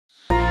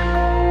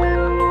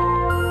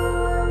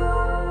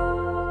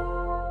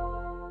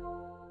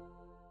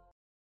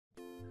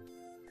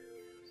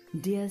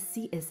Dear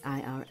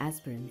CSIR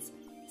aspirants,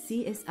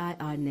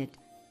 CSIR NET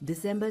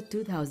December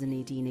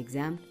 2018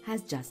 exam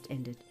has just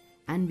ended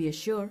and we are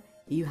sure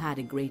you had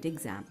a great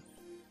exam.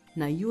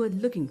 Now you are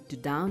looking to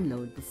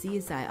download the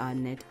CSIR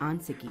NET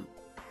Answer Key.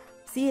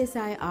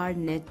 CSIR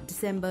NET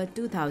December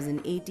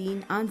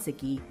 2018 Answer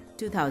Key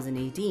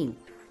 2018.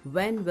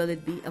 When will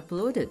it be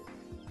uploaded?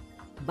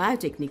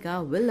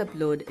 Biotecnika will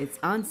upload its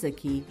answer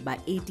key by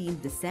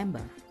 18th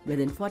December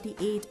within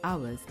 48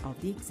 hours of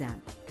the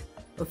exam.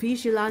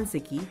 Official answer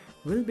key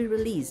will be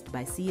released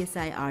by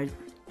CSIR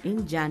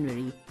in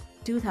January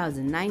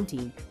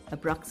 2019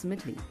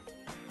 approximately.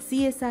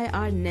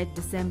 CSIR NET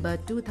December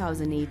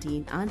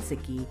 2018 answer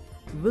key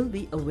will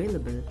be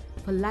available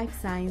for life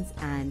science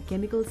and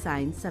chemical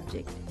science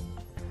subject.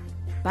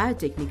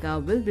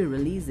 Biotecnika will be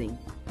releasing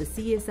the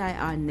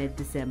CSIR NET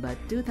December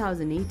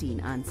 2018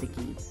 answer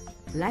key,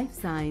 life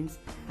science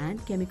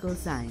and chemical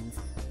science,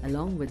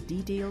 along with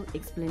detailed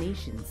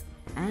explanations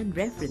and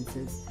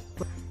references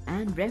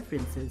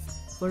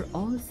for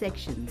all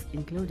sections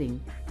including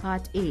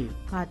Part A,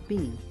 Part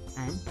B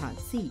and Part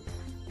C.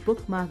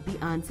 Bookmark the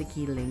answer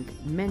key link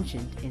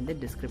mentioned in the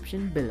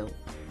description below.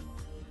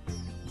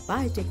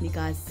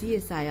 Biotechnika's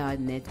CSIR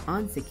NET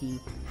answer key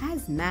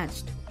has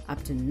matched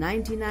up to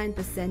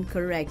 99%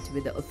 correct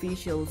with the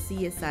official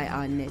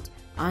CSIR NET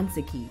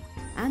answer key,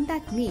 and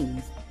that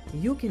means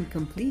you can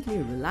completely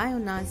rely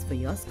on us for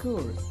your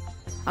score.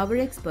 Our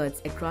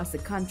experts across the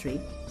country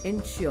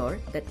ensure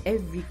that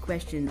every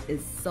question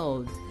is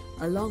solved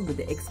along with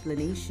the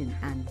explanation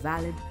and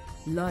valid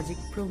logic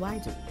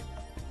provided.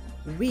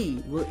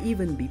 We will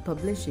even be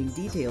publishing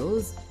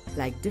details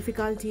like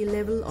difficulty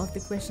level of the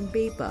question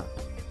paper,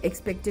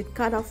 expected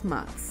cutoff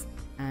marks,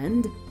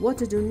 and what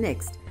to do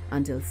next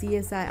until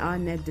CSIR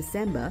NET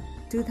December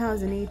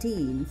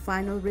 2018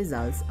 final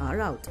results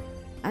are out.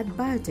 At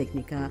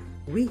Biotecnika,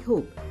 we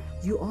hope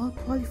you all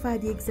qualify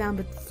the exam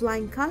with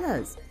flying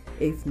colors.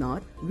 If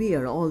not, we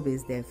are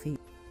always there for you.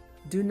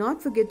 Do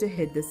not forget to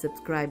hit the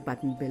subscribe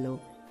button below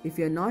if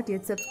you are not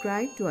yet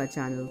subscribed to our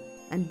channel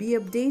and be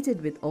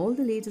updated with all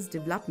the latest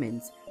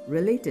developments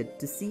related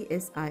to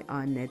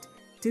CSIR NET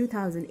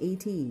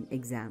 2018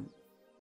 exam.